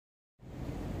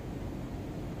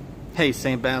Hey,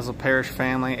 St. Basil Parish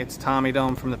family, it's Tommy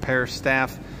Dome from the parish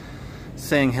staff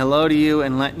saying hello to you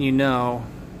and letting you know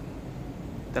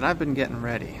that I've been getting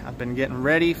ready. I've been getting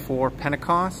ready for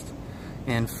Pentecost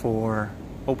and for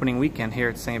opening weekend here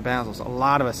at St. Basil's. A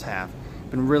lot of us have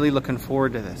been really looking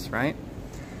forward to this, right?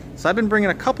 So I've been bringing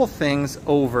a couple things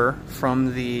over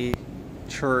from the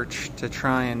church to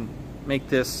try and make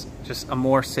this just a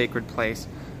more sacred place,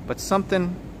 but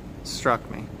something struck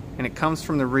me. And it comes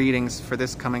from the readings for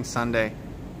this coming Sunday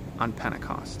on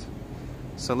Pentecost.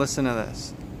 So listen to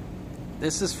this.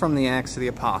 This is from the Acts of the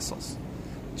Apostles,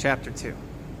 chapter 2.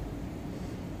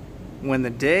 When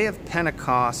the day of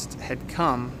Pentecost had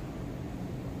come,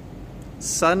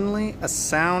 suddenly a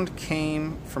sound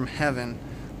came from heaven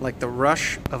like the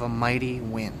rush of a mighty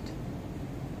wind.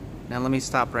 Now let me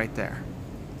stop right there.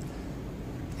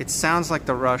 It sounds like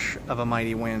the rush of a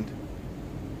mighty wind.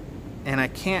 And I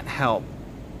can't help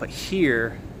but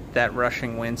hear that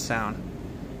rushing wind sound.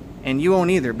 And you won't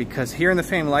either, because here in the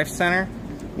Family Life Center,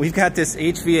 we've got this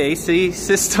HVAC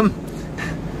system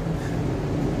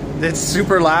that's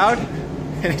super loud,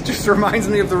 and it just reminds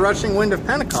me of the rushing wind of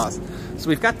Pentecost. So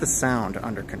we've got the sound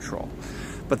under control.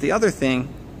 But the other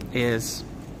thing is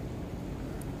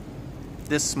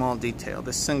this small detail,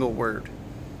 this single word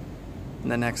in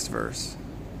the next verse.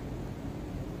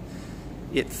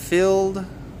 It filled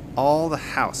all the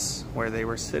house where they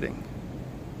were sitting.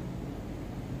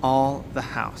 All the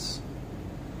house.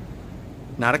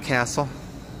 Not a castle,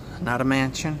 not a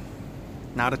mansion,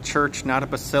 not a church, not a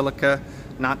basilica,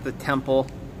 not the temple.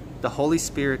 The Holy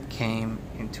Spirit came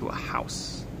into a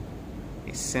house,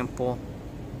 a simple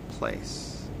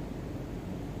place.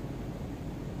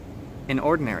 An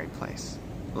ordinary place,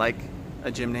 like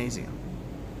a gymnasium.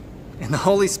 And the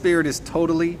Holy Spirit is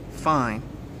totally fine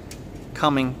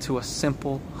coming to a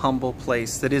simple, humble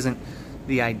place that isn't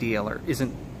the ideal or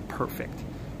isn't perfect.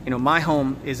 You know, my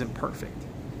home isn't perfect,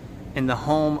 and the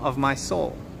home of my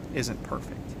soul isn't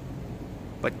perfect.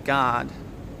 But God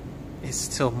is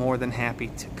still more than happy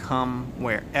to come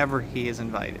wherever He is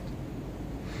invited.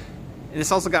 And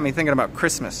this also got me thinking about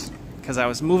Christmas, because I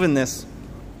was moving this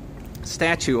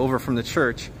statue over from the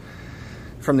church,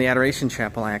 from the Adoration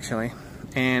Chapel actually,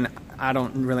 and I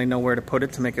don't really know where to put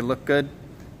it to make it look good.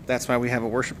 That's why we have a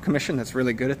worship commission that's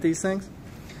really good at these things.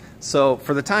 So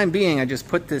for the time being, I just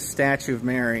put this statue of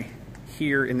Mary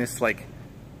here in this like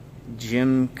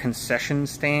gym concession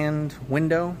stand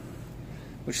window,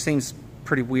 which seems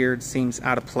pretty weird, seems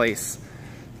out of place.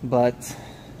 But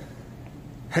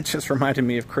that just reminded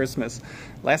me of Christmas.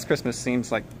 Last Christmas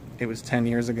seems like it was 10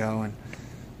 years ago, and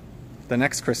the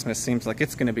next Christmas seems like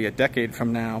it's going to be a decade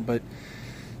from now. But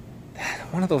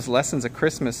one of those lessons of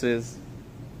Christmas is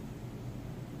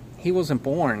He wasn't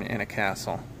born in a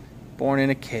castle, born in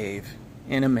a cave,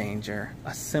 in a manger,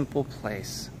 a simple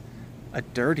place, a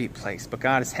dirty place. But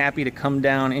God is happy to come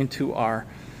down into our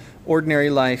ordinary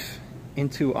life,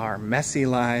 into our messy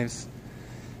lives,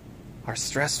 our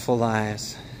stressful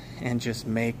lives, and just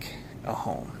make a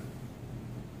home.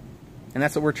 And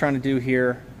that's what we're trying to do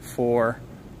here for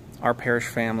our parish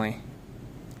family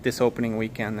this opening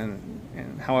weekend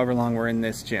and however long we're in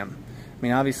this gym. I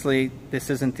mean, obviously, this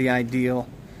isn't the ideal.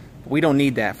 We don't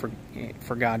need that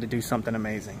for God to do something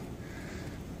amazing.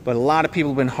 But a lot of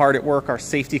people have been hard at work. Our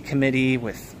safety committee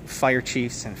with fire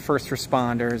chiefs and first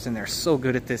responders, and they're so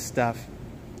good at this stuff.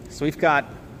 So we've got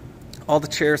all the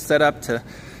chairs set up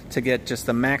to get just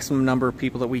the maximum number of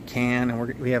people that we can,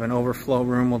 and we have an overflow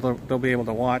room where they'll be able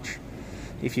to watch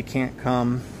if you can't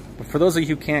come. But for those of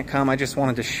you who can't come, I just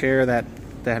wanted to share that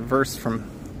verse from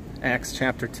Acts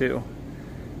chapter 2,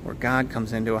 where God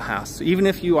comes into a house. So even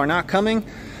if you are not coming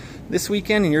this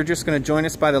weekend and you're just going to join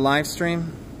us by the live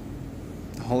stream,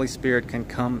 the Holy Spirit can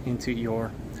come into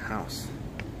your house.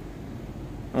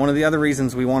 And one of the other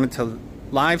reasons we wanted to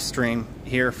live stream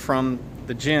here from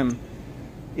the gym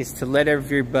is to let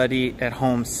everybody at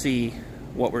home see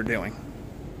what we're doing,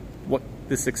 what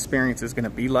this experience is going to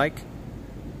be like,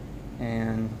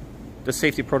 and the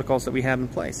safety protocols that we have in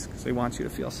place, because we want you to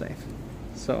feel safe.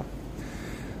 So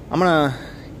I'm going to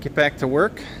get back to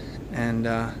work,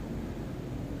 and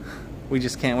we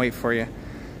just can't wait for you.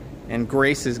 And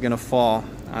grace is going to fall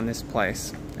on this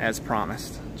place as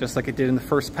promised, just like it did in the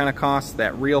first Pentecost,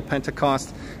 that real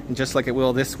Pentecost, and just like it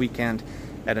will this weekend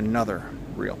at another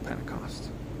real Pentecost.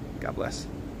 God bless.